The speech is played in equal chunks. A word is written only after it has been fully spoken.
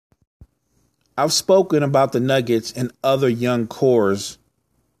I've spoken about the Nuggets and other young cores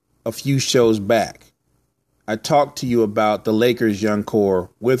a few shows back. I talked to you about the Lakers' young core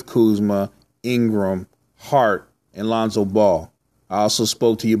with Kuzma, Ingram, Hart, and Lonzo Ball. I also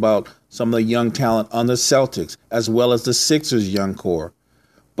spoke to you about some of the young talent on the Celtics, as well as the Sixers' young core.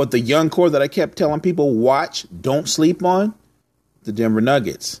 But the young core that I kept telling people, watch, don't sleep on, the Denver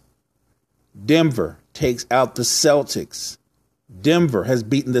Nuggets. Denver takes out the Celtics. Denver has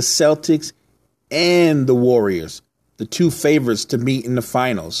beaten the Celtics and the Warriors, the two favorites to meet in the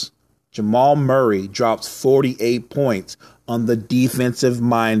finals. Jamal Murray drops 48 points on the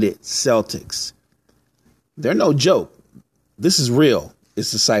defensive-minded Celtics. They're no joke. This is real.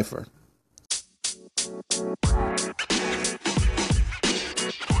 It's the Cypher.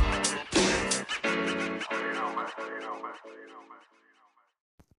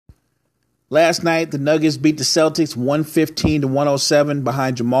 Last night, the Nuggets beat the Celtics 115-107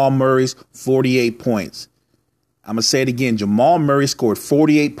 behind Jamal Murray's 48 points. I'm going to say it again. Jamal Murray scored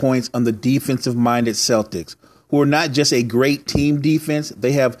 48 points on the defensive-minded Celtics, who are not just a great team defense.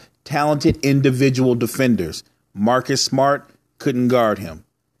 They have talented individual defenders. Marcus Smart couldn't guard him.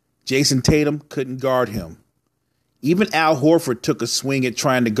 Jason Tatum couldn't guard him. Even Al Horford took a swing at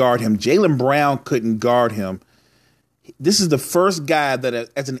trying to guard him. Jaylen Brown couldn't guard him. This is the first guy that,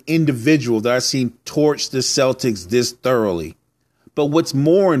 as an individual, that I've seen torch the Celtics this thoroughly. But what's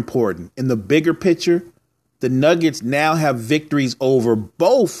more important, in the bigger picture, the Nuggets now have victories over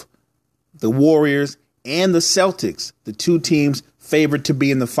both the Warriors and the Celtics, the two teams favored to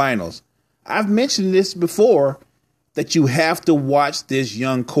be in the finals. I've mentioned this before, that you have to watch this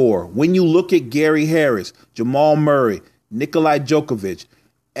young core. When you look at Gary Harris, Jamal Murray, Nikola Jokic,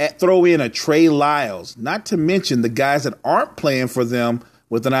 throw in a Trey Lyles, not to mention the guys that aren't playing for them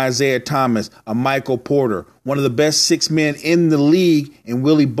with an Isaiah Thomas, a Michael Porter, one of the best six men in the league, and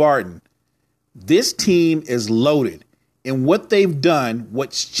Willie Barton. This team is loaded. And what they've done,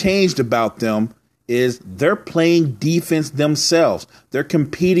 what's changed about them, is they're playing defense themselves. They're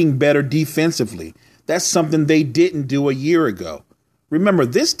competing better defensively. That's something they didn't do a year ago. Remember,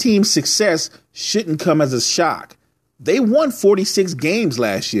 this team's success shouldn't come as a shock. They won 46 games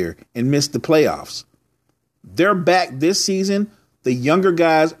last year and missed the playoffs. They're back this season. The younger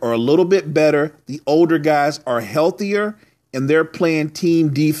guys are a little bit better. The older guys are healthier, and they're playing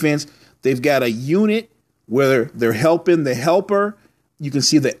team defense. They've got a unit where they're helping the helper. You can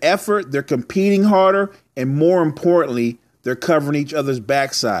see the effort. They're competing harder, and more importantly, they're covering each other's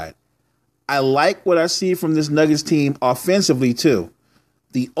backside. I like what I see from this Nuggets team offensively, too.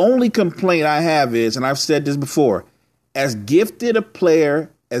 The only complaint I have is, and I've said this before, as gifted a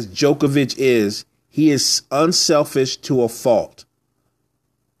player as Djokovic is, he is unselfish to a fault.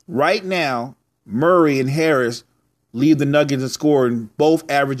 Right now, Murray and Harris lead the Nuggets in scoring, both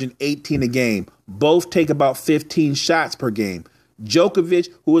averaging 18 a game. Both take about 15 shots per game. Djokovic,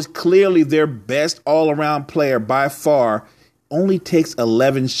 who is clearly their best all-around player by far, only takes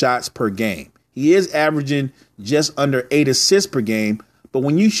 11 shots per game. He is averaging just under 8 assists per game, but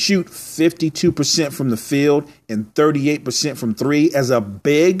when you shoot 52% from the field and 38% from three as a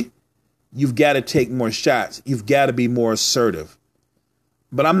big, you've got to take more shots. You've got to be more assertive.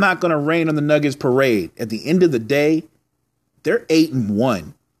 But I'm not going to rain on the Nuggets parade. At the end of the day, they're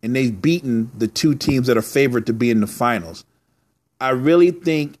 8-1, and they've beaten the two teams that are favored to be in the finals. I really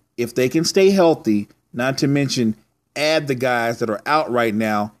think if they can stay healthy, not to mention add the guys that are out right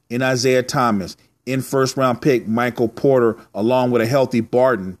now in Isaiah Thomas, in first-round pick Michael Porter, along with a healthy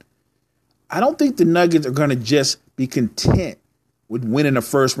Barton, I don't think the Nuggets are going to just be content with winning a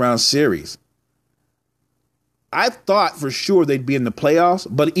first-round series. I thought for sure they'd be in the playoffs,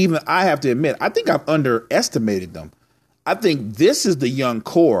 but even I have to admit, I think I've underestimated them. I think this is the young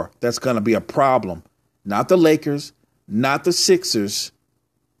core that's going to be a problem. Not the Lakers, not the Sixers,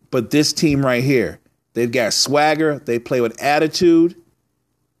 but this team right here. They've got swagger. They play with attitude.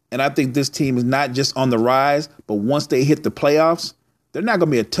 And I think this team is not just on the rise, but once they hit the playoffs, they're not going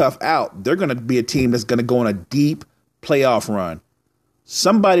to be a tough out. They're going to be a team that's going to go on a deep playoff run.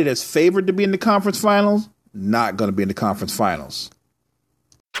 Somebody that's favored to be in the conference finals, not going to be in the conference finals.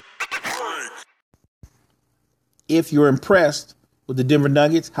 If you're impressed with the Denver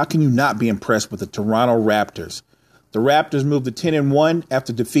Nuggets, how can you not be impressed with the Toronto Raptors? The Raptors moved to 10-1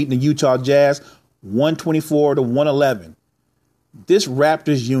 after defeating the Utah Jazz 124-111. This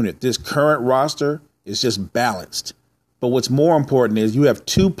Raptors unit, this current roster, is just balanced. But what's more important is you have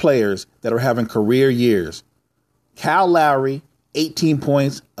two players that are having career years. Kyle Lowry, 18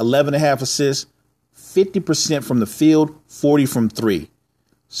 points, 11.5 assists, 50% from the field, 40 from three.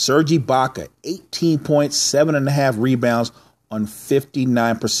 Serge Ibaka, 18 points, 7.5 rebounds on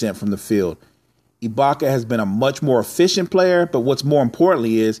 59% from the field. Ibaka has been a much more efficient player, but what's more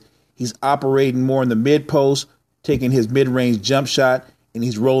importantly is he's operating more in the mid-post, taking his mid-range jump shot, and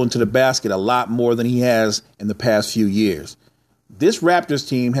he's rolling to the basket a lot more than he has in the past few years. This Raptors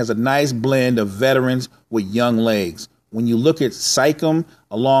team has a nice blend of veterans with young legs. When you look at Siakam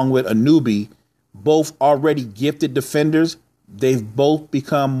along with Anunoby, both already gifted defenders, they've both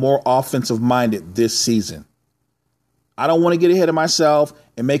become more offensive-minded this season. I don't want to get ahead of myself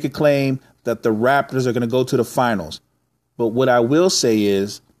and make a claim that the Raptors are going to go to the finals. But what I will say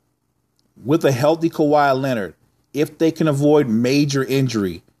is, with a healthy Kawhi Leonard, if they can avoid major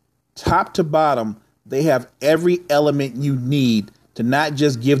injury, top to bottom, they have every element you need to not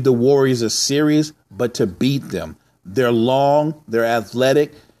just give the Warriors a series, but to beat them. They're long, they're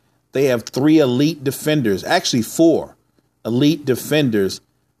athletic. They have 3 elite defenders, actually 4 elite defenders.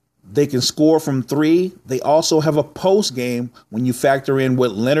 They can score from 3. They also have a post game when you factor in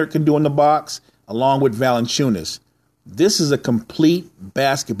what Leonard can do in the box, along with Valanciunas. This is a complete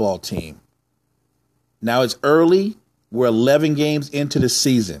basketball team. Now it's early. We're 11 games into the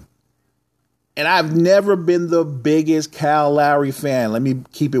season. And I've never been the biggest Kyle Lowry fan. Let me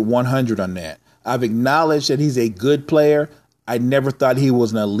keep it 100 on that. I've acknowledged that he's a good player. I never thought he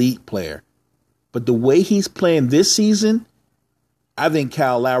was an elite player. But the way he's playing this season, I think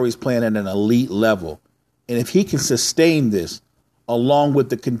Kyle Lowry's playing at an elite level. And if he can sustain this, along with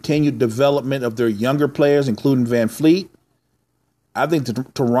the continued development of their younger players, including Van Fleet, I think the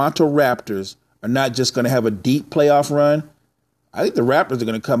Toronto Raptors are not just going to have a deep playoff run. I think the Raptors are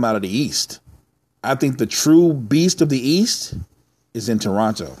going to come out of the East. I think the true beast of the East is in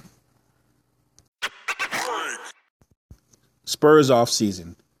Toronto. Spurs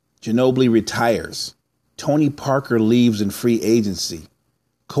offseason. Ginobili retires. Tony Parker leaves in free agency.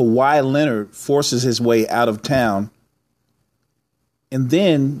 Kawhi Leonard forces his way out of town. And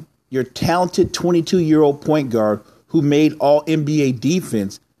then your talented 22-year-old point guard who made all NBA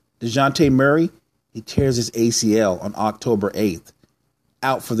defense, DeJounte Murray, he tears his ACL on October 8th,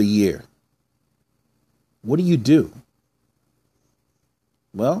 out for the year. What do you do?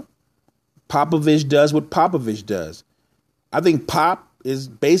 Well, Popovich does what Popovich does. I think Pop is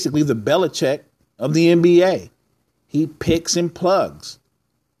basically the Belichick of the NBA. He picks and plugs.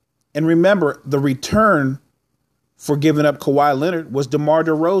 And remember, the return for giving up Kawhi Leonard was DeMar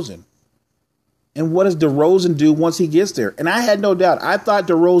DeRozan. And what does DeRozan do once he gets there? And I had no doubt. I thought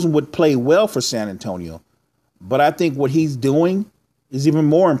DeRozan would play well for San Antonio. But I think what he's doing is even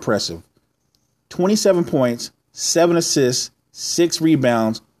more impressive. 27 points, 7 assists, 6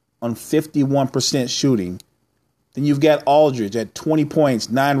 rebounds on 51% shooting. Then you've got Aldridge at 20 points,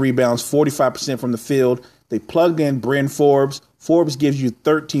 9 rebounds, 45% from the field. They plugged in Bryn Forbes. Forbes gives you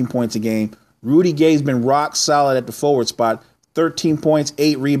 13 points a game. Rudy Gay's been rock solid at the forward spot, 13 points,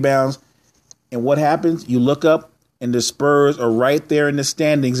 8 rebounds. And what happens? You look up, and the Spurs are right there in the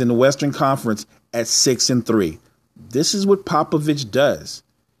standings in the Western Conference at 6-3. This is what Popovich does.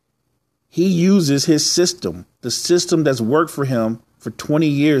 He uses his system, the system that's worked for him for 20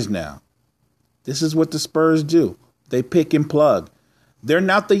 years now. This is what the Spurs do. They pick and plug. They're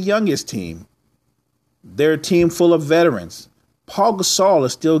not the youngest team. They're a team full of veterans. Paul Gasol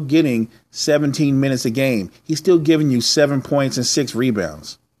is still getting 17 minutes a game. He's still giving you 7 points and 6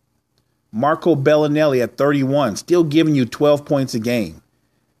 rebounds. Marco Bellinelli at 31, still giving you 12 points a game.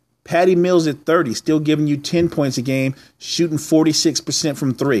 Patty Mills at 30, still giving you 10 points a game, shooting 46%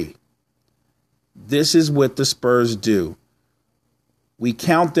 from 3. This is what the Spurs do. We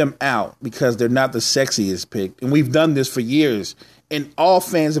count them out because they're not the sexiest pick. And we've done this for years. And all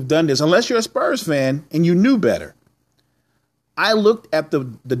fans have done this, unless you're a Spurs fan and you knew better. I looked at the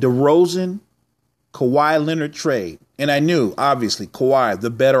DeRozan, Kawhi Leonard trade, and I knew, obviously, Kawhi, the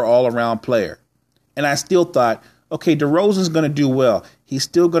better all-around player. And I still thought, okay, DeRozan's going to do well. He's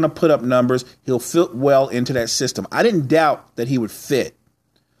still going to put up numbers. He'll fit well into that system. I didn't doubt that he would fit.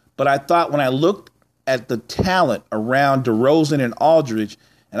 But I thought when I looked at the talent around DeRozan and Aldridge,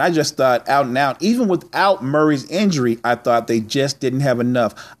 and I just thought out and out, even without Murray's injury, I thought they just didn't have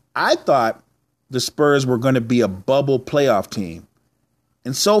enough. I thought the Spurs were going to be a bubble playoff team.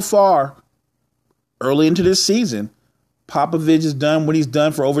 And so far, early into this season, Popovich has done what he's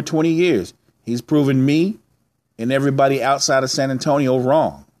done for over 20 years. He's proven me and everybody outside of San Antonio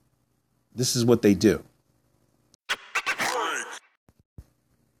wrong. This is what they do.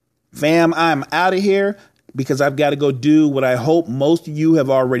 Fam, I'm out of here because I've got to go do what I hope most of you have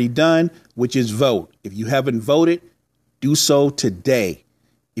already done, which is vote. If you haven't voted, do so today.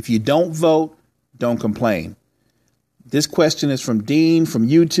 If you don't vote, don't complain. This question is from Dean from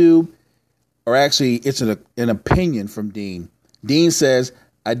YouTube, or actually it's an opinion from Dean. Dean says,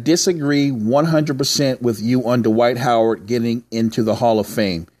 I disagree 100% with you on Dwight Howard getting into the Hall of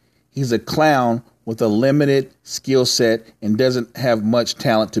Fame. He's a clown with a limited skill set and doesn't have much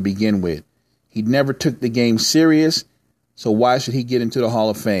talent to begin with. He never took the game serious, so why should he get into the Hall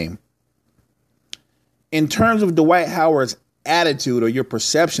of Fame? In terms of Dwight Howard's attitude or your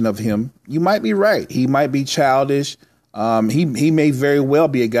perception of him, you might be right. He might be childish. He may very well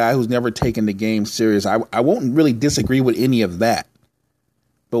be a guy who's never taken the game serious. I won't really disagree with any of that.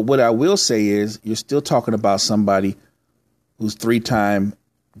 But what I will say is you're still talking about somebody who's 3-time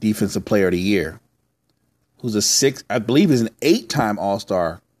Defensive Player of the Year, who's I believe is an 8-time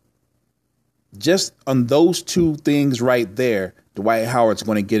All-Star. Just on those two things right there, Dwight Howard's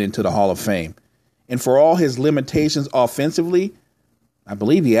going to get into the Hall of Fame. And for all his limitations offensively, I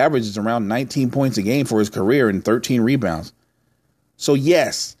believe he averages around 19 points a game for his career and 13 rebounds. So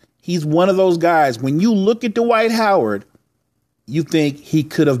yes, he's one of those guys. When you look at Dwight Howard, you think he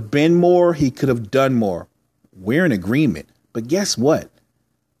could have been more, he could have done more. We're in agreement. But guess what?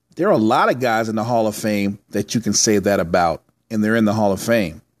 There are a lot of guys in the Hall of Fame that you can say that about, and they're in the Hall of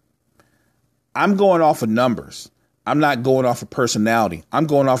Fame. I'm going off of numbers. I'm not going off of personality. I'm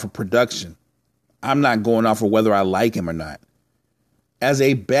going off of production. I'm not going off of whether I like him or not. As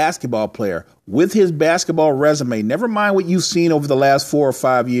a basketball player, with his basketball resume, never mind what you've seen over the last 4 or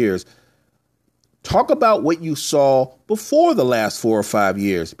 5 years, talk about what you saw before the last 4 or 5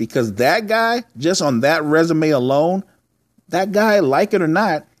 years, because that guy, just on that resume alone, that guy, like it or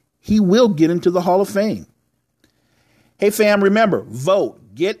not, he will get into the Hall of Fame. Hey, fam, remember, vote.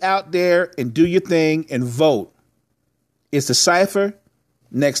 Get out there and do your thing and vote. It's the Cypher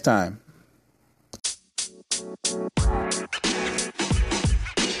next time.